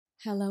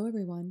Hello,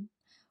 everyone.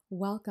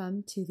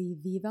 Welcome to the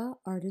Viva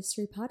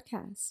Artistry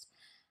Podcast.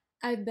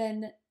 I've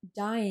been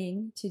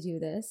dying to do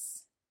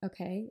this,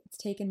 okay? It's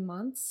taken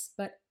months,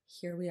 but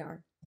here we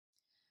are.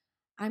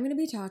 I'm going to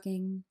be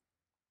talking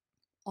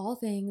all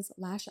things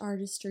lash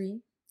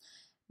artistry,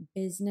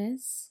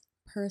 business,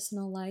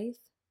 personal life,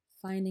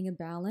 finding a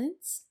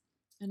balance,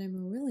 and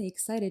I'm really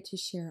excited to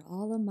share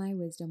all of my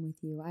wisdom with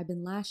you. I've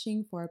been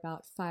lashing for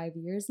about 5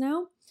 years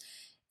now,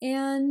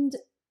 and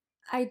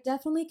I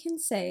definitely can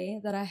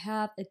say that I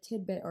have a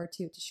tidbit or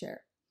two to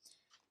share.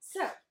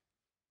 So,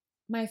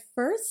 my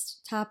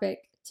first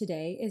topic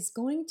today is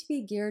going to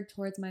be geared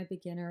towards my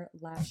beginner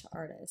lash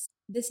artist.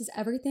 This is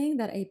everything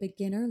that a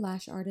beginner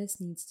lash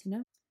artist needs to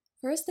know.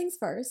 First things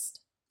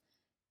first,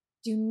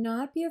 do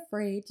not be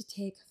afraid to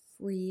take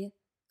free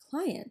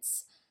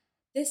clients.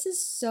 This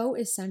is so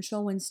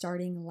essential when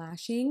starting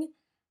lashing.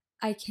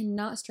 I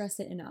cannot stress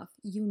it enough.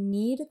 You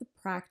need the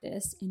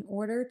practice in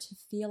order to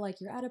feel like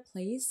you're at a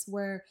place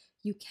where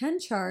you can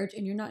charge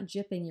and you're not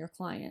gypping your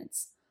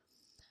clients.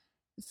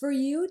 For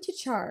you to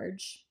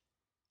charge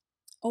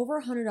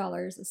over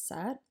 $100 a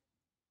set,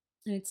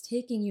 and it's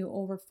taking you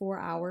over 4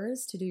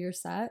 hours to do your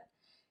set,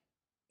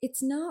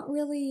 it's not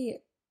really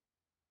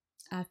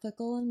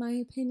ethical in my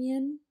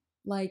opinion.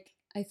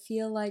 I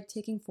feel like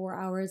taking 4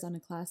 hours on a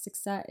classic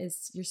set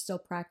is you're still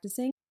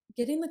practicing.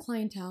 Getting the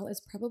clientele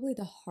is probably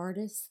the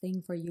hardest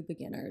thing for you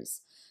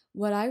beginners.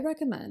 What I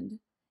recommend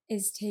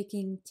is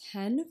taking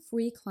 10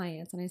 free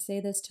clients, and I say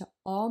this to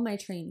all my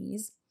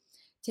trainees.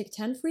 Take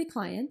 10 free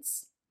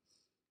clients,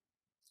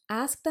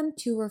 ask them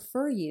to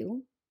refer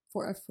you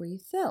for a free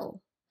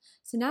fill.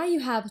 So now you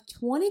have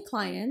 20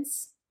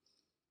 clients.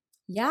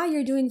 Yeah,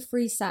 you're doing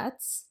free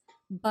sets,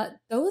 but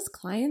those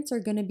clients are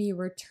going to be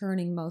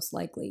returning most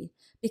likely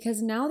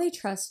because now they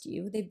trust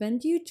you. They've been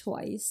to you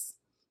twice.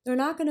 They're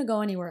not going to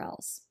go anywhere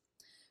else.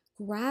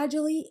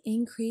 Gradually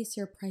increase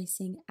your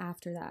pricing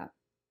after that.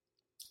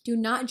 Do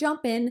not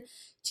jump in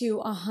to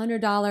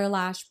 $100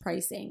 lash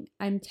pricing.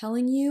 I'm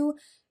telling you,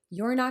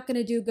 you're not going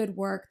to do good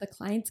work. The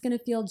client's going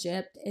to feel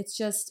gypped. It's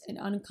just an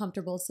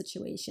uncomfortable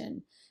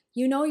situation.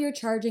 You know you're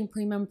charging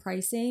premium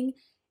pricing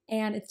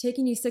and it's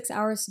taking you 6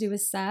 hours to do a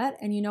set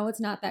and you know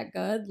it's not that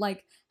good.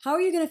 How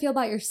are you going to feel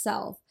about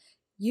yourself?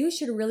 You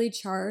should really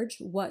charge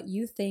what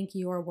you think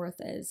your worth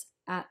is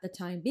at the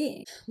time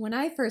being. When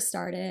I first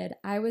started,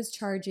 I was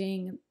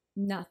charging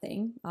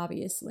nothing,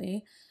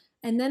 obviously.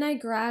 And then I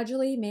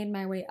gradually made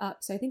my way up.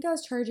 So I think I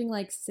was charging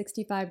like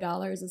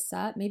 $65 a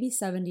set, maybe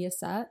 $70 a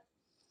set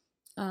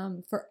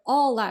for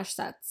all lash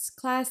sets,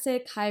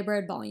 classic,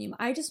 hybrid, volume.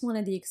 I just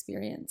wanted the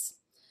experience.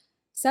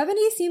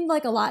 70 seemed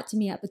like a lot to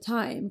me at the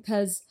time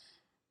because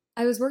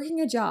I was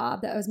working a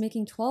job that I was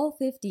making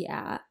 $12.50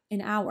 at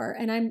an hour,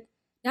 and I'm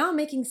now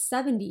making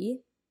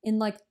 70 in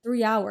like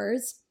 3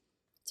 hours.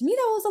 To me,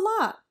 that was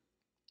a lot.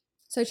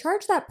 So I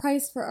charged that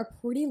price for a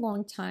pretty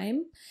long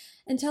time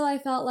until I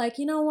felt like,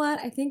 you know what,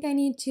 I think I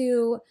need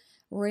to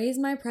raise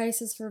my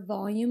prices for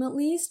volume at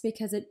least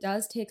because it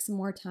does take some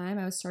more time.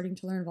 I was starting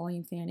to learn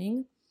volume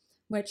fanning,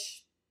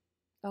 which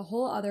a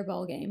whole other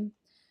ball game.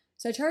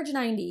 So I charged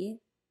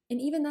 90,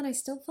 and even then I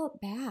still felt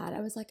bad.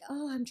 I was like,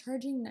 oh, I'm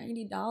charging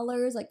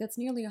 $90, like that's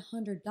nearly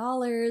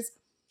 $100.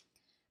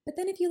 But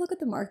then if you look at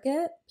the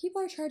market,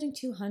 people are charging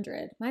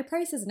 $200. My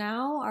prices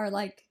now are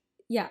like,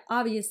 yeah,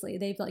 obviously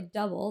they've like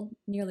doubled,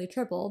 nearly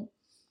tripled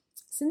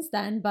since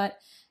then. But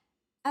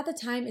at the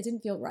time, it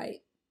didn't feel right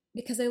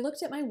because I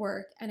looked at my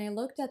work and I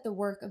looked at the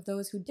work of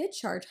those who did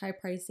charge high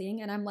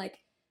pricing. And I'm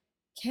like,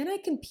 can I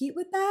compete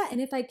with that? And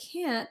if I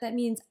can't, that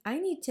means I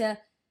need to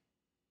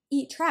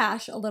eat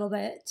trash a little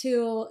bit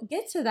to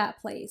get to that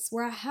place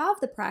where I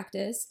have the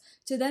practice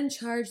to then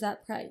charge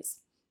that price.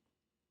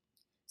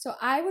 So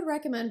I would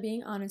recommend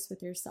being honest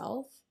with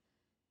yourself,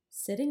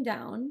 sitting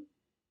down,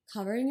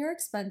 covering your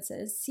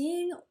expenses,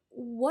 seeing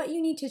what you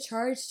need to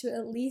charge to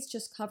at least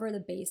just cover the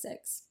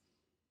basics.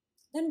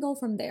 Then go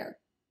from there.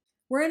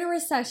 We're in a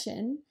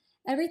recession.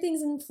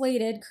 Everything's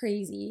inflated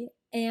crazy.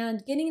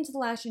 And getting into the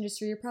lash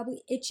industry, you're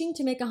probably itching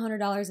to make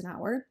 $100 an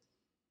hour.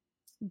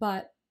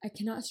 But I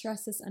cannot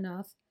stress this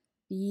enough.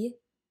 Be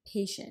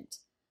patient.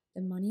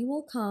 The money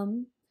will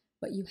come,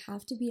 but you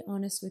have to be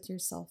honest with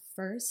yourself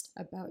first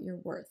about your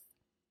worth.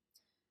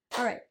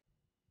 All right.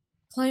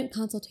 Client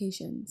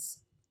consultations.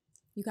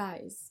 You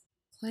guys,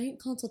 client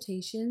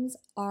consultations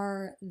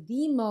are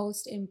the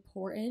most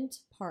important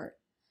part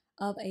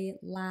of a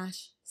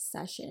lash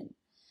session.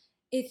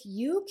 If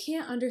you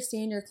can't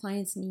understand your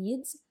client's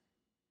needs,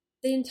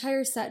 the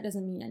entire set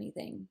doesn't mean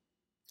anything.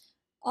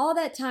 All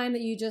that time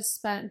that you just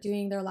spent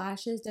doing their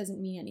lashes doesn't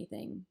mean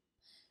anything.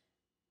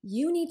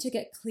 You need to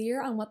get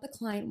clear on what the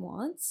client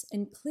wants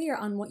and clear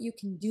on what you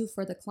can do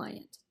for the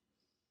client.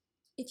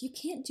 If you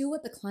can't do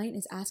what the client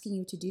is asking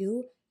you to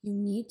do, you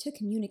need to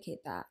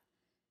communicate that.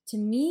 To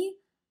me,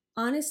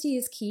 honesty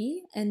is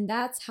key, and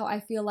that's how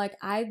I feel like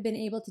I've been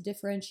able to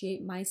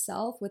differentiate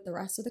myself with the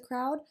rest of the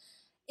crowd.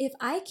 If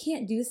I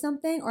can't do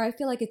something or I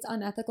feel like it's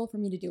unethical for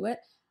me to do it,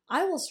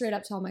 I will straight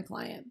up tell my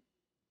client,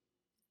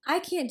 I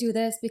can't do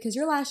this because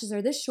your lashes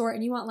are this short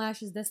and you want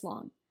lashes this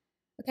long.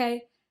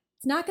 Okay?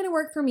 It's not going to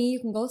work for me. You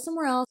can go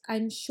somewhere else.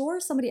 I'm sure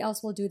somebody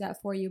else will do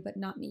that for you, but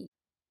not me.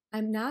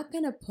 I'm not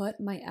going to put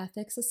my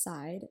ethics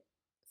aside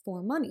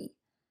for money.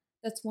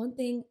 That's one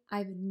thing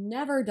I've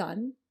never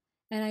done,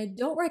 and I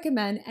don't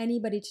recommend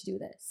anybody to do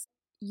this.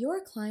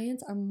 Your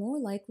clients are more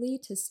likely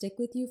to stick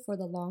with you for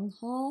the long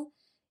haul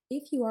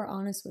if you are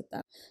honest with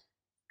them.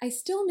 I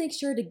still make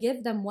sure to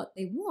give them what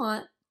they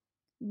want,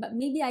 but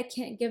maybe I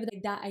can't give them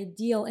that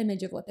ideal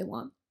image of what they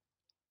want.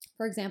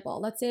 For example,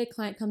 let's say a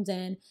client comes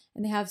in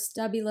and they have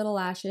stubby little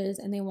lashes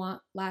and they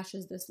want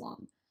lashes this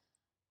long.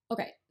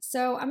 Okay,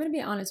 so I'm going to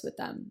be honest with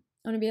them.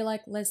 I'm going to be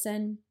like,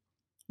 listen,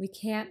 we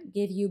can't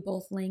give you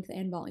both length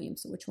and volume.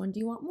 So which one do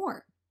you want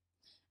more?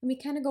 And we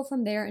kind of go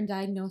from there and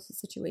diagnose the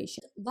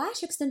situation.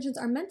 Lash extensions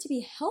are meant to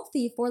be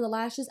healthy for the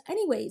lashes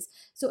anyways.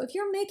 So if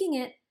you're making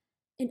it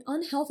an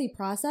unhealthy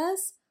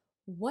process,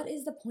 what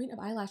is the point of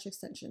eyelash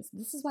extensions?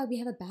 This is why we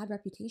have a bad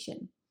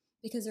reputation,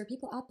 because there are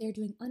people out there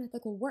doing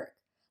unethical work.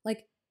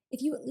 Like,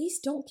 if you at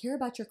least don't care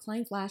about your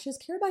client's lashes,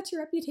 care about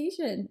your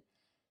reputation.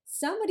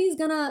 Somebody's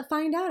gonna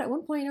find out at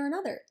one point or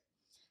another.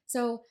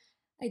 So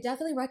I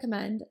definitely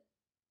recommend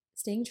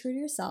staying true to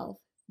yourself,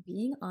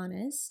 being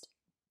honest,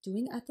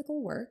 doing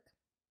ethical work.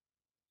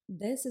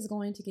 This is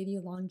going to give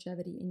you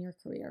longevity in your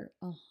career,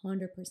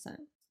 100%.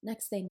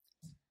 Next thing,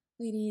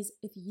 ladies,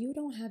 if you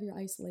don't have your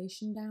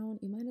isolation down,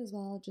 you might as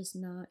well just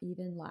not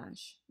even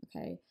lash,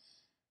 okay?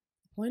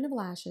 The point of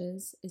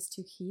lashes is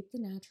to keep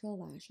the natural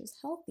lashes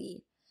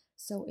healthy.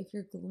 So if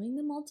you're gluing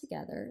them all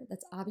together,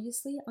 that's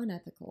obviously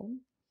unethical.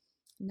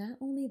 Not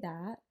only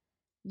that,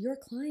 your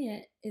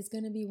client is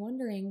going to be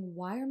wondering,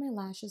 why are my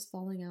lashes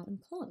falling out in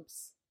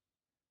clumps?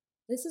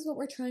 This is what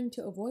we're trying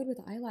to avoid with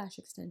eyelash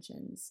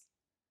extensions.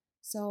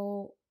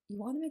 So you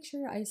want to make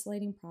sure you're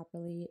isolating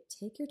properly.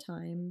 Take your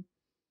time.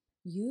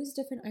 Use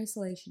different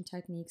isolation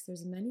techniques.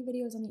 There's many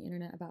videos on the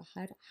internet about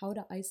how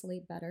to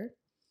isolate better.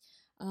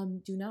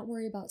 Do not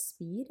worry about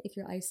speed if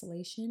your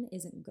isolation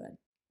isn't good.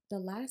 The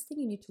last thing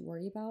you need to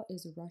worry about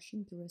is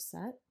rushing through a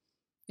set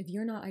if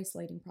you're not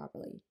isolating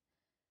properly.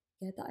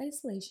 Get the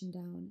isolation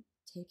down.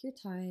 Take your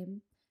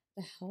time.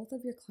 The health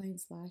of your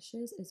client's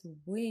lashes is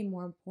way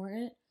more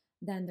important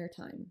than their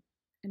time.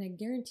 And I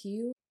guarantee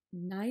you,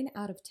 9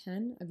 out of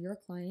 10 of your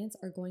clients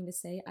are going to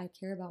say, I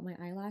care about my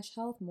eyelash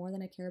health more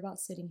than I care about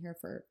sitting here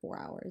for 4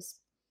 hours.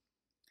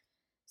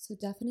 So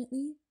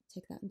definitely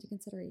take that into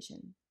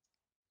consideration.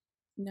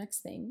 Next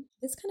thing,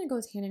 this kind of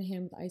goes hand in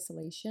hand with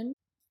isolation.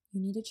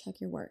 You need to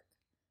check your work.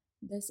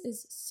 This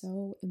is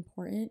so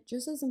important,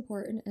 just as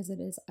important as it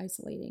is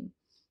isolating.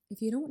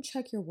 If you don't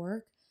check your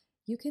work,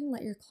 you can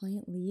let your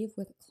client leave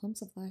with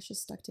clumps of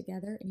lashes stuck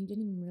together and you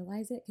didn't even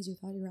realize it because you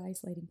thought you were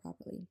isolating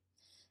properly.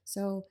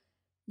 So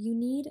you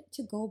need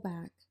to go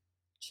back,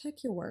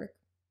 check your work.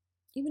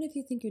 Even if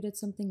you think you did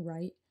something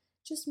right,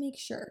 just make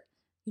sure.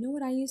 You know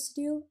what I used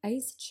to do? I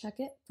used to check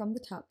it from the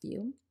top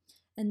view,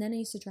 and then I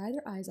used to dry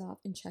their eyes off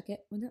and check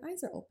it when their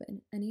eyes are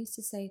open. And I used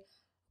to say,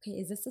 okay,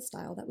 is this the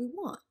style that we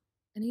want?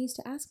 And I used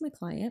to ask my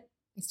client,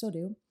 I still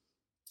do,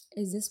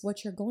 is this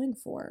what you're going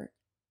for?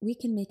 We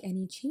can make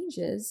any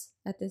changes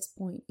at this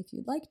point if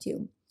you'd like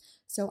to.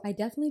 So I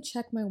definitely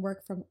check my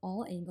work from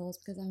all angles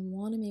because I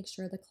want to make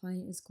sure the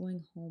client is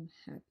going home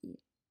happy.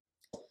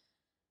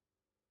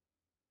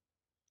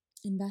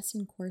 Invest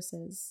in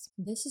courses.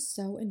 This is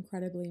so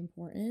incredibly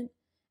important.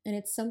 And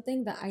it's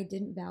something that I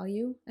didn't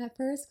value at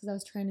first because I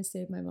was trying to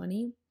save my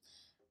money.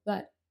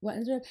 But what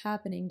ended up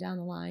happening down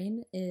the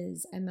line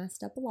is I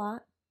messed up a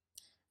lot,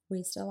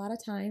 wasted a lot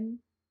of time,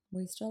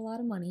 wasted a lot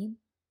of money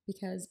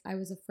because I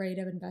was afraid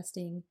of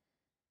investing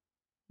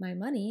my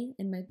money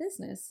in my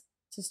business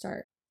to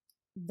start.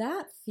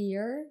 That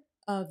fear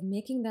of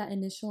making that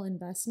initial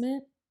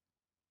investment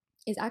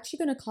is actually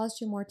going to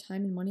cost you more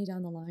time and money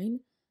down the line.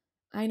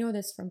 I know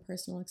this from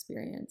personal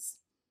experience.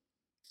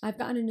 I've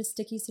gotten into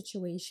sticky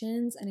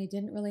situations and I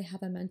didn't really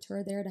have a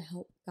mentor there to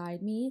help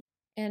guide me.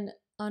 And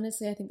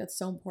honestly, I think that's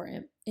so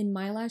important. In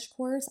my Lash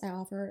course, I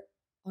offer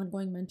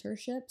ongoing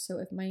mentorship. So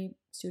if my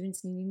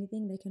students need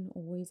anything, they can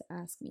always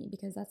ask me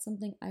because that's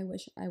something I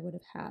wish I would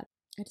have had.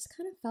 I just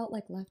kind of felt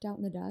like left out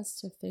in the dust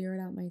to figure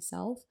it out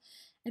myself.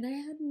 And I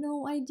had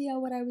no idea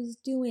what I was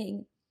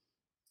doing.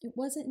 It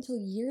wasn't until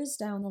years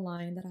down the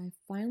line that I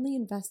finally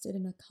invested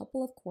in a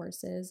couple of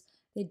courses.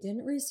 They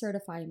didn't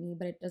recertify me,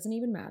 but it doesn't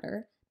even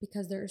matter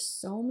because there are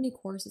so many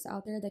courses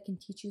out there that can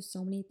teach you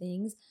so many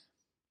things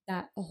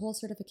that a whole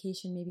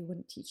certification maybe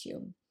wouldn't teach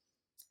you.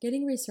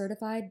 Getting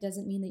recertified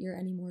doesn't mean that you're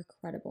any more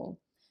credible.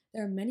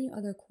 There are many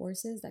other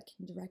courses that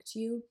can direct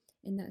you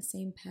in that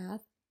same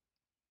path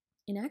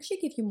and actually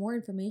give you more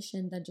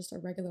information than just a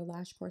regular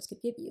lash course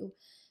could give you.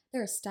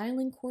 There are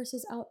styling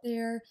courses out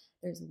there,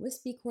 there's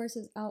wispy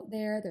courses out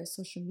there, there's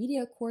social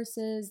media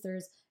courses,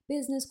 there's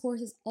business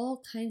courses,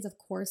 all kinds of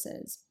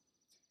courses.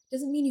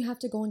 Doesn't mean you have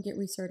to go and get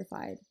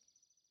recertified.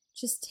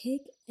 Just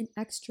take an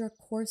extra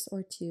course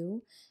or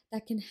two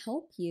that can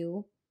help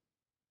you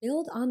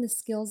build on the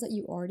skills that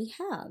you already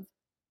have.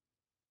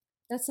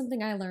 That's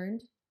something I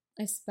learned.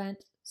 I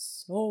spent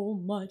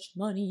so much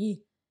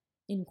money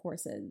in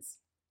courses.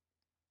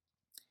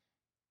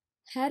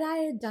 Had I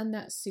had done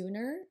that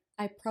sooner,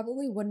 I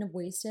probably wouldn't have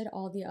wasted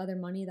all the other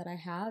money that I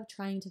have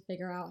trying to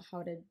figure out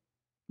how to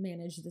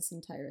manage this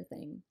entire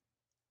thing.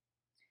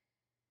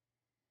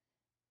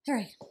 All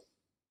right,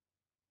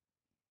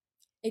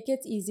 it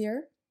gets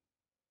easier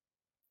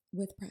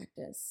with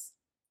practice.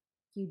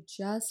 You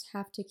just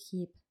have to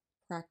keep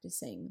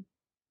practicing.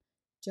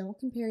 Don't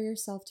compare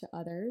yourself to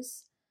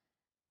others.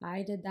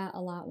 I did that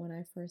a lot when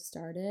I first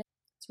started.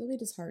 It's really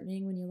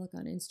disheartening when you look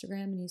on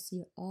Instagram and you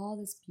see all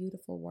this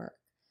beautiful work,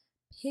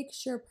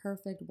 picture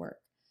perfect work.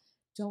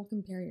 Don't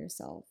compare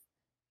yourself.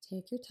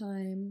 Take your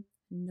time.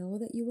 Know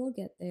that you will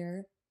get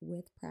there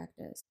with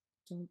practice.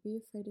 Don't be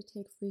afraid to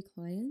take free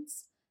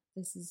clients.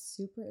 This is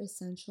super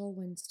essential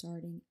when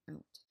starting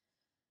out.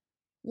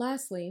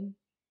 Lastly,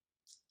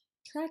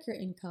 track your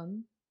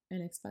income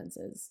and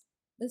expenses.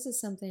 This is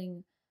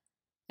something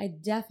I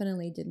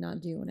definitely did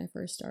not do when I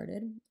first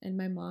started. And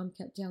my mom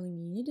kept telling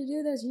me, you need to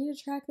do this, you need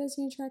to track this,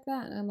 you need to track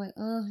that. And I'm like,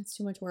 oh, it's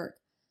too much work.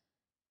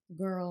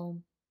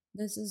 Girl,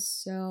 this is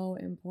so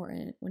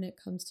important when it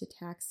comes to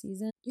tax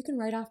season. You can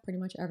write off pretty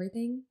much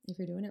everything if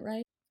you're doing it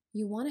right.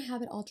 You want to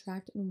have it all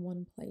tracked in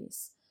one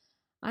place.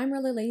 I'm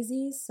really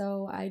lazy,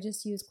 so I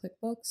just use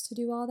QuickBooks to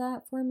do all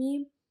that for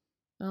me.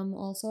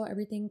 Also,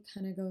 everything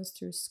kind of goes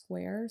through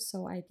Square,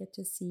 so I get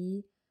to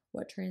see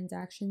what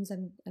transactions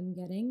I'm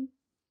getting.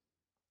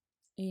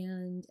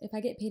 And if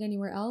I get paid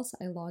anywhere else,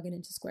 I log it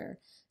into Square.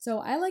 So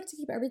I like to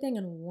keep everything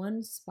in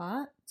one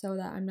spot so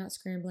that I'm not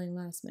scrambling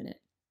last minute.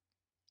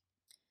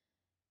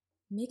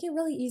 Make it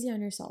really easy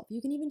on yourself.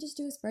 You can even just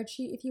do a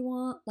spreadsheet if you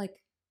want. Like,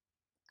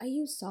 I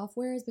use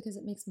softwares because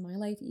it makes my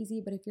life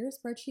easy, but if you're a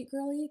spreadsheet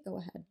girly, go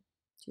ahead,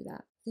 do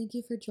that. Thank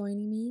you for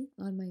joining me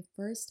on my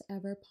first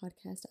ever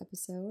podcast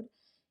episode.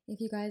 If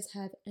you guys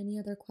have any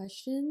other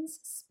questions,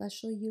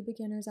 especially you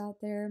beginners out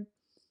there,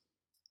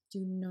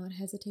 do not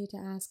hesitate to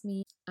ask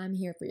me. I'm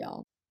here for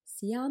y'all.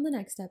 See ya on the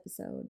next episode.